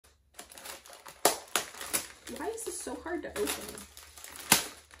Why is this so hard to open?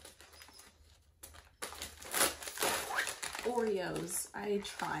 Oreos. I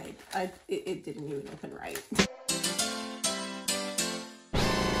tried. It didn't even open right.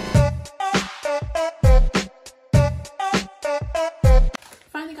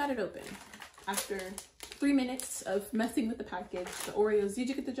 Finally got it open. After 3 minutes of messing with the package, the Oreos. Did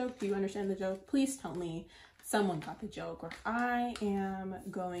you get the joke? Do you understand the joke? Please tell me someone got the joke or I am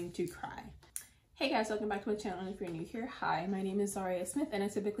going to cry. Hey guys, welcome back to my channel. And if you're new here, hi, my name is Zaria Smith and I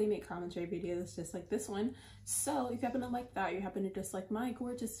typically make commentary videos just like this one. So if you happen to like that, you happen to dislike my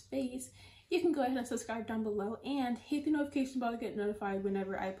gorgeous face, you can go ahead and subscribe down below and hit the notification bell to get notified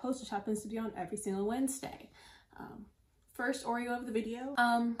whenever I post, which happens to be on every single Wednesday. First Oreo of the video.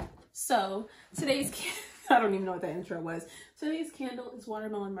 So today's, I don't even know what that intro was. Today's candle is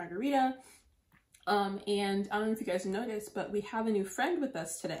watermelon margarita. And I don't know if you guys noticed, but we have a new friend with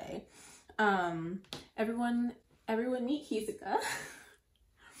us today. Everyone meet Hizuka.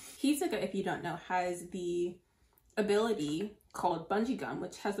 Hizuka, if you don't know, has the ability called bungee gum,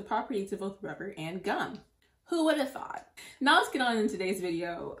 which has the properties of both rubber and gum. Who would have thought? Now let's get on in today's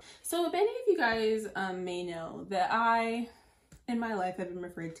video. So if any of you guys may know that I, in my life, have been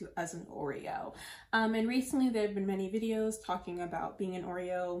referred to as an Oreo. And recently there have been many videos talking about being an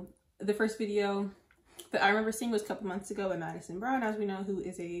Oreo. The first video that I remember seeing was a couple months ago by Madison Brown, as we know, who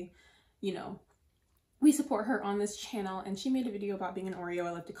is a, you know, we support her on this channel, and she made a video about being an Oreo.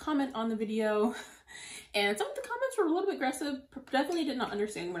 I left a comment on the video and some of the comments were a little bit aggressive, definitely did not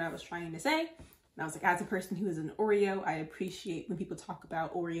understand what I was trying to say. And I was like, as a person who is an Oreo, I appreciate when people talk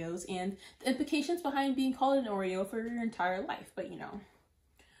about Oreos and the implications behind being called an Oreo for your entire life. But you know,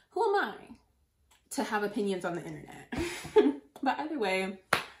 who am I to have opinions on the internet? But either way,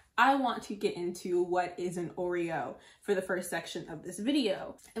 I want to get into what is an Oreo for the first section of this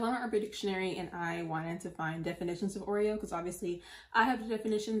video. I went on Urban Dictionary and I wanted to find definitions of Oreo because obviously I have the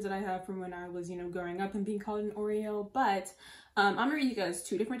definitions that I have from when I was, you know, growing up and being called an Oreo. But I'm gonna read you guys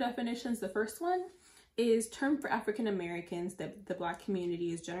two different definitions. The first one is term for African Americans that the Black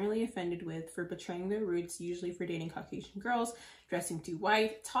community is generally offended with for betraying their roots, usually for dating Caucasian girls, dressing too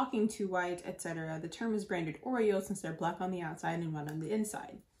white, talking too white, etc. The term is branded Oreo since they're black on the outside and white on the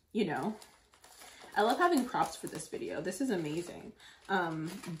inside. You know, I love having props for this video. This is amazing.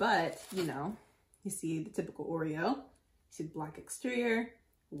 But you know, you see the typical Oreo, you see the black exterior,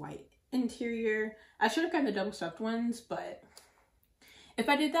 white interior. I should have gotten the double stuffed ones, but if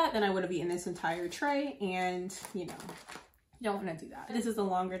I did that, then I would have eaten this entire tray, and you know, you don't want to do that. This is a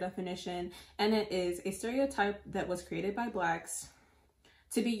longer definition, and it is a stereotype that was created by Blacks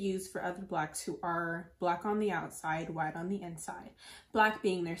to be used for other Blacks who are black on the outside, white on the inside. Black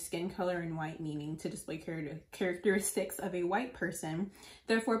being their skin color and white meaning to display characteristics of a white person,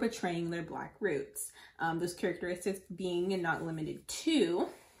 therefore betraying their Black roots. Those characteristics being and not limited to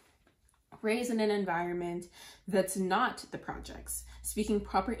raised in an environment that's not the projects, speaking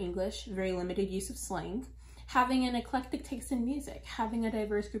proper English, very limited use of slang, having an eclectic taste in music, having a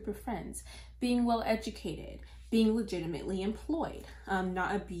diverse group of friends, being well educated, being legitimately employed,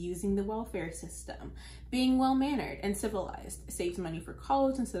 not abusing the welfare system, being well-mannered and civilized, saves money for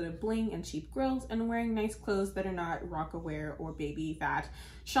college instead of bling and cheap grills, and wearing nice clothes that are not Rocawear or Baby Fat,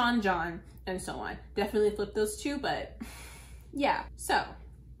 Sean John, and so on. Definitely flip those two, but yeah. So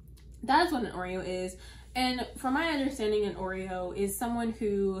that is what an Oreo is. And from my understanding, an Oreo is someone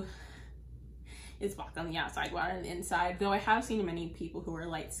who is black on the outside, white on the inside, though I have seen many people who are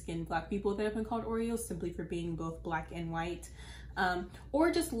light-skinned Black people that have been called Oreos simply for being both black and white,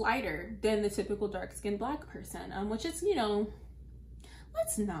 or just lighter than the typical dark-skinned Black person, which is, you know,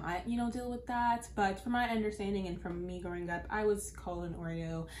 let's not, you know, deal with that. But from my understanding and from me growing up, I was called an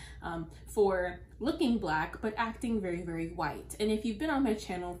Oreo for looking black but acting very, very white. And if you've been on my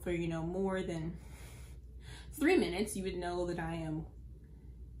channel for, you know, more than 3 minutes, you would know that I am,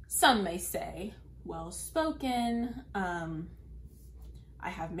 some may say, well-spoken. I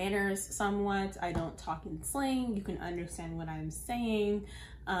have manners somewhat. I don't talk in slang. You can understand what I'm saying.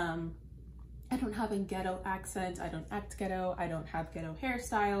 I don't have a ghetto accent. I don't act ghetto. I don't have ghetto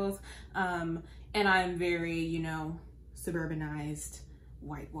hairstyles. And I'm very, you know, suburbanized,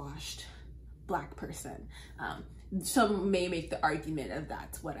 whitewashed Black person. Some may make the argument of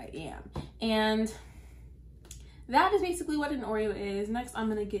that's what I am. And that is basically what an Oreo is. Next, I'm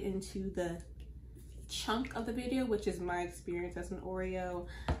gonna get into the chunk of the video, which is my experience as an Oreo,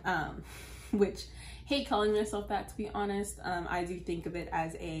 which, hate calling myself that, to be honest. I do think of it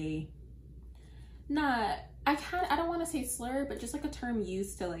as a, I don't want to say slur, but just like a term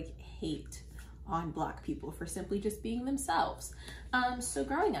used to like hate on Black people for simply just being themselves. So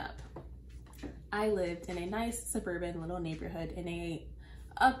growing up, I lived in a nice suburban little neighborhood in a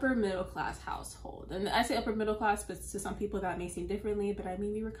upper middle class household. And I say upper middle class, but to some people that may seem differently, but I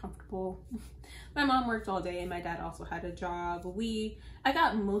mean, we were comfortable. My mom worked all day and my dad also had a job. I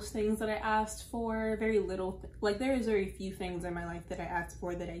got most things that I asked for, very little, like there is very few things in my life that I asked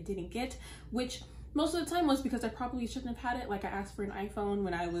for that I didn't get, which most of the time was because I probably shouldn't have had it. Like I asked for an iPhone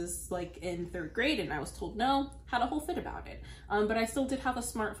when I was like in 3rd grade and I was told no, had a whole fit about it. But I still did have a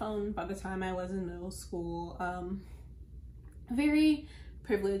smartphone by the time I was in middle school. Very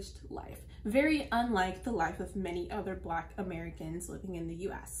privileged life, very unlike the life of many other Black Americans living in the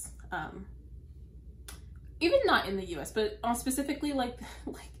US. Even not in the US, but specifically like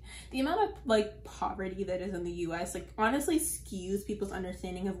the amount of like poverty that is in the US, like honestly skews people's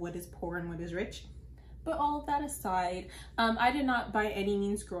understanding of what is poor and what is rich. But all of that aside, I did not by any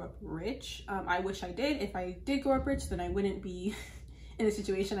means grow up rich. I wish I did. If I did grow up rich, then I wouldn't be in the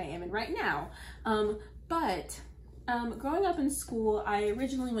situation I am in right now. Growing up in school, I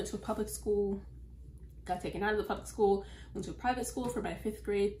originally went to a public school, got taken out of the public school, went to a private school for my 5th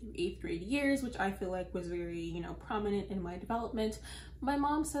grade through 8th grade years, which I feel like was very, you know, prominent in my development. My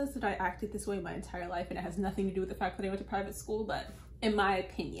mom says that I acted this way my entire life and it has nothing to do with the fact that I went to private school, but in my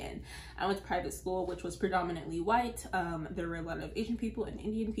opinion, I went to private school, which was predominantly white. There were a lot of Asian people and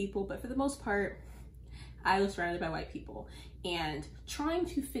Indian people, but for the most part, I was surrounded by white people. And trying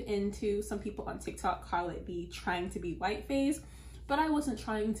to fit into, some people on TikTok call it the trying to be white phase, but I wasn't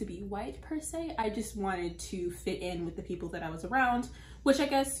trying to be white per se. I just wanted to fit in with the people that I was around, which I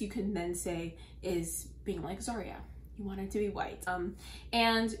guess you can then say is being like Zaria. You wanted to be white.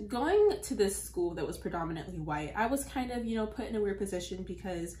 And going to this school that was predominantly white, I was kind of, you know, put in a weird position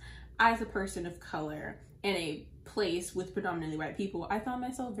because as a person of color in a place with predominantly white people, I found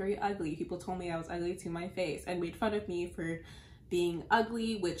myself very ugly. People told me I was ugly to my face and made fun of me for being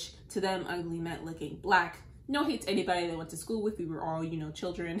ugly, which to them ugly meant looking Black. No hate to anybody that went to school with. We were all, you know,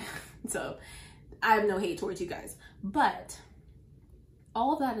 children. So I have no hate towards you guys. But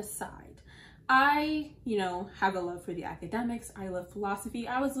all of that aside, I, you know, have a love for the academics. I love philosophy.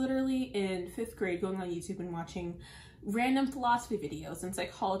 I was literally in 5th grade going on YouTube and watching random philosophy videos and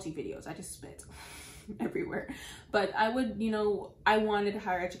psychology videos. I just spit everywhere. But I would, you know, I wanted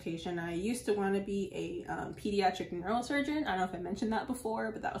higher education. I used to want to be a pediatric neurosurgeon. I don't know if I mentioned that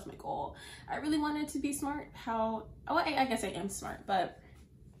before, but that was my goal. I really wanted to be smart. I guess I am smart, but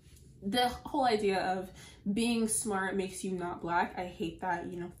the whole idea of being smart makes you not Black. I hate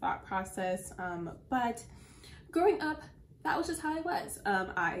that, you know, thought process. But growing up, that was just how I was.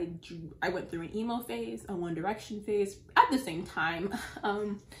 I went through an emo phase, a One Direction phase at the same time.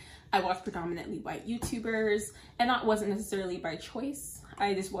 I watched predominantly white YouTubers, and that wasn't necessarily by choice.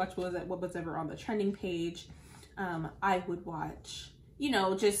 I just watched what was ever on the trending page. I would watch, you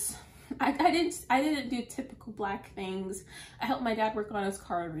know, just I didn't do typical Black things. I helped my dad work on his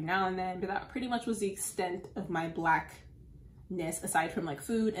car every now and then, but that pretty much was the extent of my Blackness, aside from like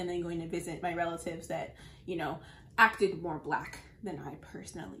food and then going to visit my relatives that, you know, acted more Black than I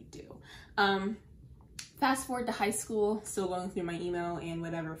personally do. Fast forward to high school, still going through my emo and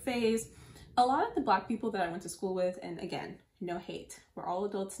whatever phase. A lot of the Black people that I went to school with, and again, no hate, we're all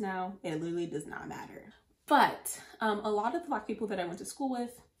adults now, it literally does not matter. But a lot of the Black people that I went to school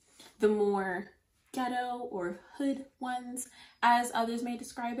with, the more ghetto or hood ones, as others may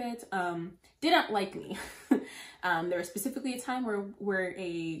describe it, didn't like me. There was specifically a time where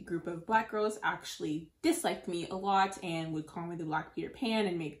a group of Black girls actually disliked me a lot and would call me the Black Peter Pan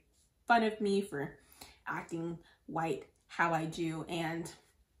and make fun of me for acting white how I do. And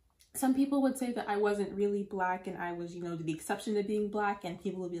some people would say that I wasn't really Black and I was, you know, the exception to being Black, and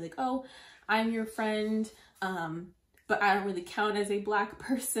people would be like, oh, I'm your friend, but I don't really count as a Black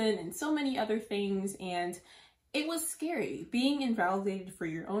person, and so many other things. And it was scary. Being invalidated for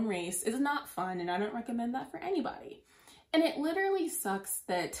your own race is not fun, and I don't recommend that for anybody. And it literally sucks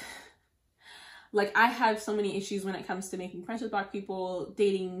that, like, I have so many issues when it comes to making friends with Black people,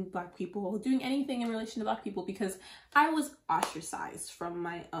 dating Black people, doing anything in relation to Black people, because I was ostracized from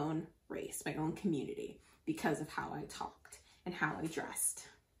my own race, my own community, because of how I talked and how I dressed.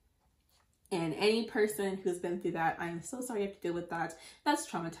 And any person who's been through that, I'm so sorry you have to deal with that. That's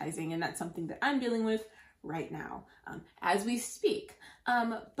traumatizing, and that's something that I'm dealing with right now as we speak.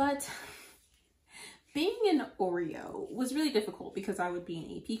 But being an Oreo was really difficult because I would be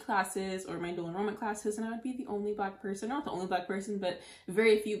in AP classes or my dual enrollment classes, and I would be the only Black person, not the only Black person, but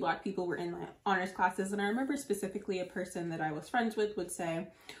very few Black people were in my honors classes. And I remember specifically a person that I was friends with would say,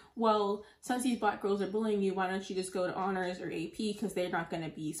 well, since these Black girls are bullying you, why don't you just go to honors or AP, because they're not going to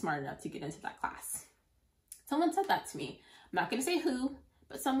be smart enough to get into that class. Someone said that to me. I'm not going to say who,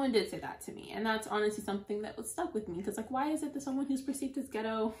 But someone did say that to me, and that's honestly something that was stuck with me, because like, why is it that someone who's perceived as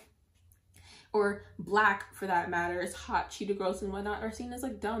ghetto or black for that matter, is hot, Cheetah girls and whatnot, are seen as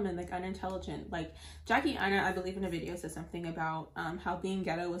like dumb and like unintelligent? Like Jackie Aina, I believe in a video, said something about how being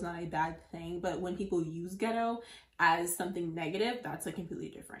ghetto was not a bad thing, but when people use ghetto as something negative, that's like completely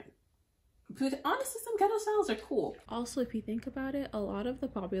different. But honestly, some ghetto styles are cool. Also, if you think about it, a lot of the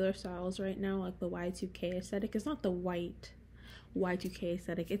popular styles right now, like the Y2K aesthetic, is not the white Y2K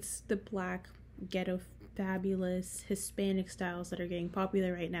aesthetic. It's the black, ghetto, fabulous, Hispanic styles that are getting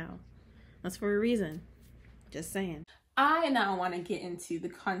popular right now. That's for a reason. Just saying. I now want to get into the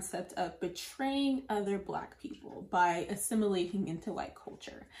concept of betraying other black people by assimilating into white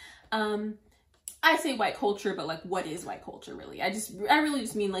culture. I say white culture, but like, what is white culture really? I really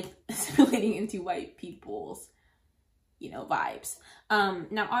just mean like assimilating into white people's, you know, vibes.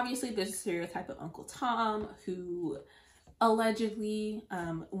 Now, obviously there's a stereotype of Uncle Tom who allegedly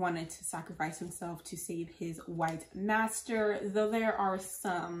wanted to sacrifice himself to save his white master, though there's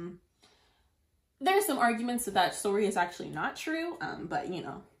some arguments that story is actually not true, but you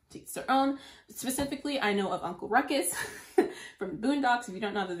know, to each their own. Specifically, I know of Uncle Ruckus from Boondocks. If you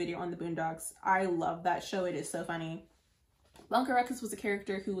don't know the video on the Boondocks, I love that show. It is so funny. Uncle Ruckus was a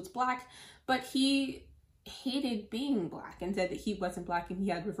character who was black, but he hated being black and said that he wasn't black, and he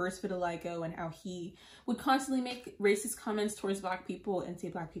had reverse vitiligo, and how he would constantly make racist comments towards black people and say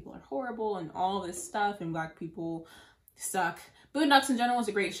black people are horrible and all this stuff, and black people suck. Boondocks in general is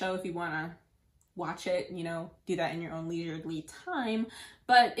a great show if you want to watch it, you know, do that in your own leisurely time.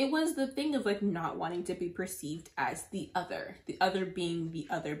 But it was the thing of like not wanting to be perceived as the other being the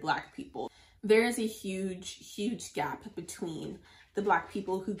other black people. There is a huge gap between the black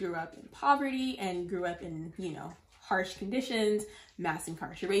people who grew up in poverty and grew up in, you know, harsh conditions, mass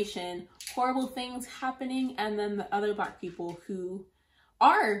incarceration, horrible things happening, and then the other black people who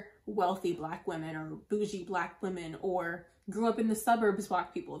are wealthy black women or bougie black women or grew up in the suburbs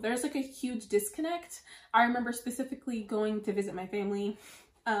black people. There's like a huge disconnect. I remember specifically going to visit my family.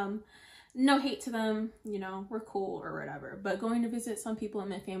 No hate to them, you know, we're cool or whatever, but going to visit some people in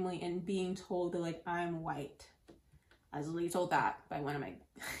my family and being told that like I'm white. I was literally told that by one of my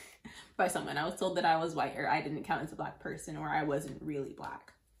by someone. I was told that I was white, or I didn't count as a black person, or I wasn't really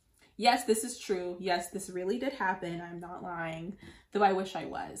black. Yes, this is true. Yes, this really did happen. I'm not lying, though I wish I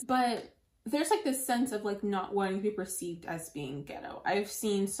was. But there's like this sense of like not wanting to be perceived as being ghetto. I've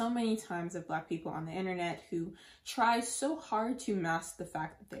seen so many times of black people on the internet who try so hard to mask the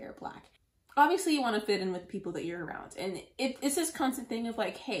fact that they are black. Obviously you want to fit in with people that you're around, and it's this constant thing of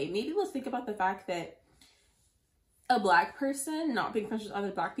like, hey, maybe let's think about the fact that a black person not being friends with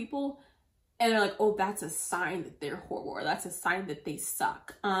other black people, and they're like, oh, that's a sign that they're horrible, or that's a sign that they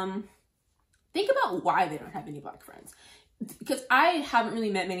suck. Think about why they don't have any black friends. Because I haven't really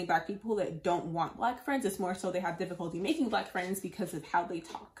met many black people that don't want black friends. It's more so they have difficulty making black friends because of how they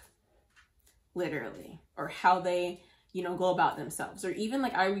talk, literally, or how they, you know, go about themselves. Or even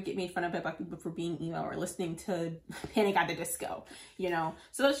like I would get made fun of by black people for being emo or listening to Panic at the Disco, you know.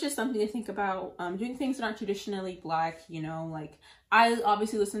 So that's just something to think about. Doing things that aren't traditionally black, you know, like I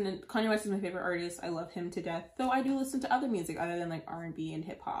obviously listen to Kanye West is my favorite artist. I love him to death, though I do listen to other music other than like R&B and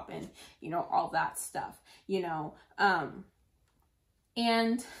hip hop and, you know, all that stuff, you know.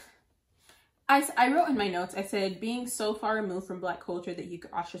 And I wrote in my notes, I said, being so far removed from black culture that you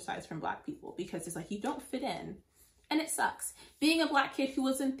could ostracize from black people, because it's like you don't fit in. And it sucks. Being a black kid who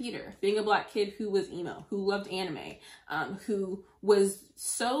was in theater, being a black kid who was emo, who loved anime, who was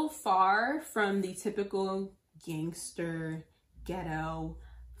so far from the typical gangster, ghetto,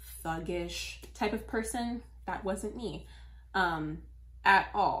 thuggish type of person, that wasn't me at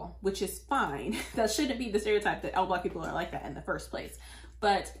all, which is fine. That shouldn't be the stereotype that all black people are like that in the first place.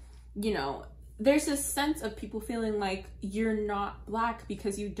 But, you know, there's this sense of people feeling like you're not black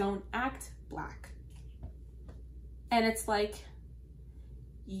because you don't act black. And it's like,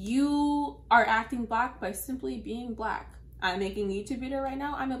 you are acting black by simply being black. I'm making a YouTube video right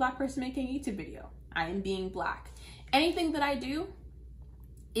now. I'm a black person making a YouTube video. I am being black. Anything that I do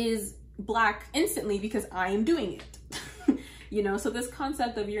is black instantly because I am doing it. You know, so this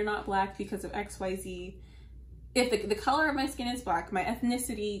concept of you're not black because of XYZ, if the color of my skin is black, my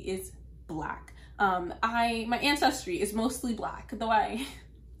ethnicity is black. My ancestry is mostly black, though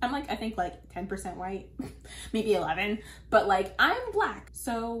I'm like, I think like 10% white, maybe 11, but like I'm black.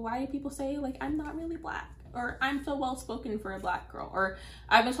 So why do people say like I'm not really black? Or I'm so well-spoken for a black girl? Or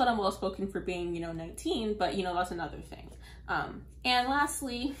I've been told I'm well-spoken for being, you know, 19, but you know, that's another thing. And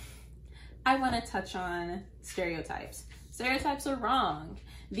lastly, I want to touch on stereotypes. Stereotypes are wrong.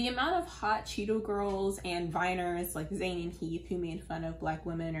 The amount of hot Cheeto girls and Viners like Zayn and Heath who made fun of Black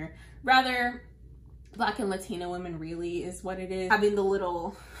women, or rather Black and Latina women really is what it is, having the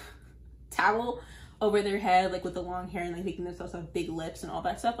little towel over their head, like with the long hair, and like making themselves have big lips and all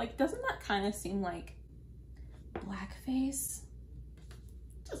that stuff. Like, doesn't that kind of seem like blackface?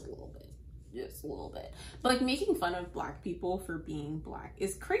 Just a little bit. Just a little bit. But like, making fun of Black people for being Black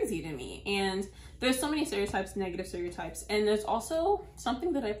is crazy to me. And there's so many stereotypes, negative stereotypes. And there's also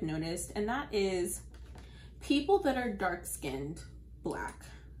something that I've noticed, and that is people that are dark-skinned Black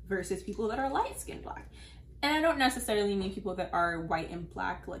versus people that are light-skinned Black. And I don't necessarily mean people that are white and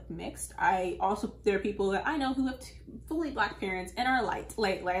Black, like mixed. There are people that I know who have fully Black parents and are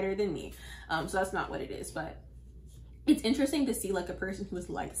lighter than me. So that's not what it is, but it's interesting to see like a person who is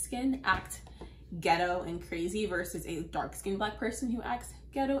light-skinned act ghetto and crazy versus a dark-skinned Black person who acts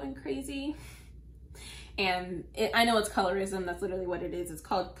ghetto and crazy. And I know it's colorism, that's literally what it is. It's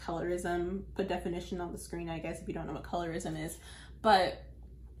called colorism. Put definition on the screen, I guess, if you don't know what colorism is. But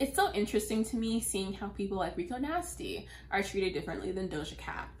it's so interesting to me seeing how people like Rico Nasty are treated differently than Doja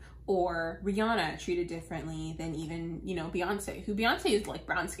Cat, or Rihanna treated differently than even, you know, Beyonce, who Beyonce is like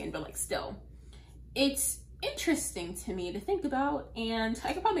brown skinned, but like still. It's interesting to me to think about, and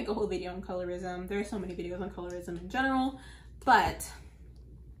I could probably make a whole video on colorism. There are so many videos on colorism in general, but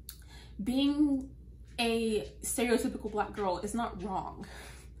being a stereotypical Black girl is not wrong.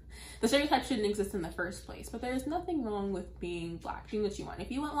 The stereotype shouldn't exist in the first place, but there's nothing wrong with being Black, doing what you want.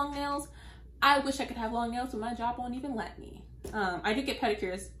 If you want long nails, I wish I could have long nails, but my job won't even let me. I do get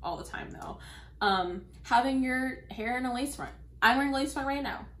pedicures all the time though. Having your hair in a lace front. I'm wearing a lace front right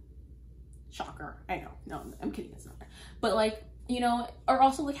now. Shocker, I know. No, I'm kidding, it's not. But like, you know, or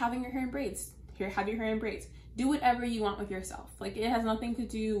also like having your hair in braids. Have your hair in braids. Do whatever you want with yourself. Like, it has nothing to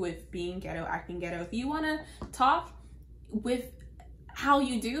do with being ghetto, acting ghetto. If you want to talk with how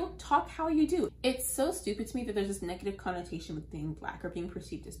you do, talk how you do. It's so stupid to me that there's this negative connotation with being Black, or being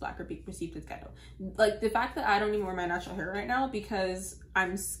perceived as Black, or being perceived as ghetto. Like, the fact that I don't even wear my natural hair right now because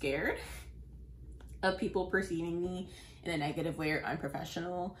I'm scared of people perceiving me in a negative way or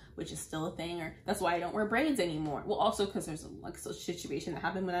unprofessional, which is still a thing, or that's why I don't wear braids anymore. Well, also because there's like a situation that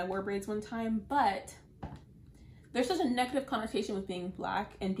happened when I wore braids one time, but there's such a negative connotation with being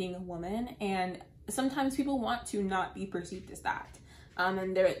Black and being a woman, and sometimes people want to not be perceived as that.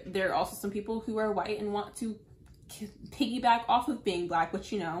 And there are also some people who are white and want to piggyback off of being Black,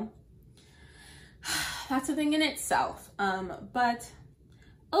 which, you know, that's a thing in itself. But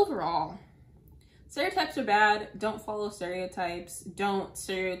overall, stereotypes are bad. Don't follow stereotypes. Don't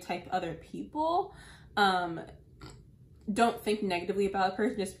stereotype other people. Don't think negatively about a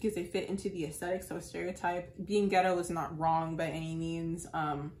person just because they fit into the aesthetics of a stereotype. Being ghetto is not wrong by any means.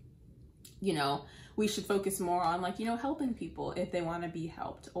 You know, we should focus more on, like, you know, helping people if they want to be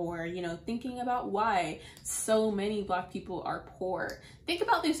helped, or, you know, thinking about why so many Black people are poor. Think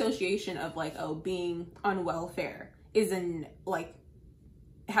about the association of like, oh, being on welfare is in like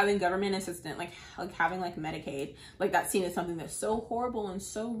having government assistance, like having like Medicaid, like that's seen as something that's so horrible and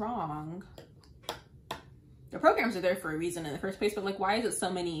so wrong. The programs are there for a reason in the first place, but like, why is it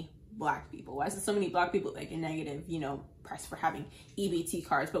so many Black people? Why is it so many Black people like in negative, you know, press for having EBT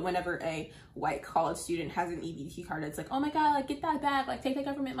cards? But whenever a white college student has an EBT card, it's like, oh my God, like get that back, like take the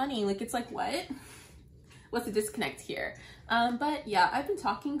government money. Like, it's like, what? What's the disconnect here? But yeah, I've been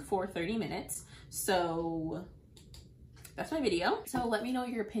talking for 30 minutes, so that's my video. So let me know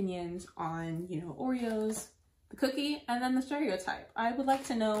your opinions on, you know, Oreos, the cookie, and then the stereotype. I would like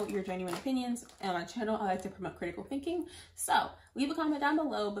to know your genuine opinions. On my channel, I like to promote critical thinking. So leave a comment down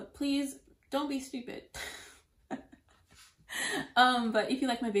below, but please don't be stupid. But if you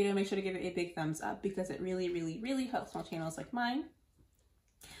like my video, make sure to give it a big thumbs up because it really, really, really helps small channels like mine.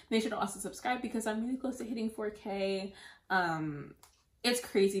 Make sure to also subscribe because I'm really close to hitting 4K. It's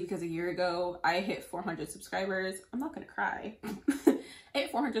crazy because a year ago I hit 400 subscribers. I'm not gonna cry. I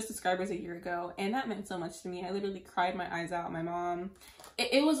hit 400 subscribers a year ago, and that meant so much to me. I literally cried my eyes out. My mom,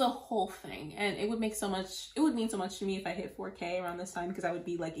 it was a whole thing, and it would mean so much to me if I hit 4K around this time, because that would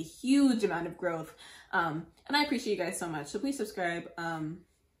be like a huge amount of growth. And I appreciate you guys so much. So please subscribe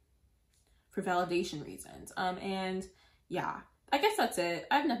for validation reasons. And yeah, I guess that's it.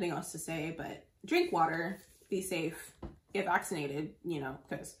 I have nothing else to say, but drink water, be safe, get vaccinated, you know,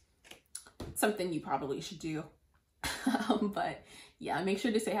 because something you probably should do. But yeah, make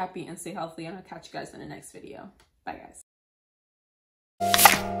sure to stay happy and stay healthy, and I'll catch you guys in the next video. Bye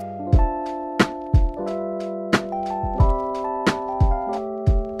guys.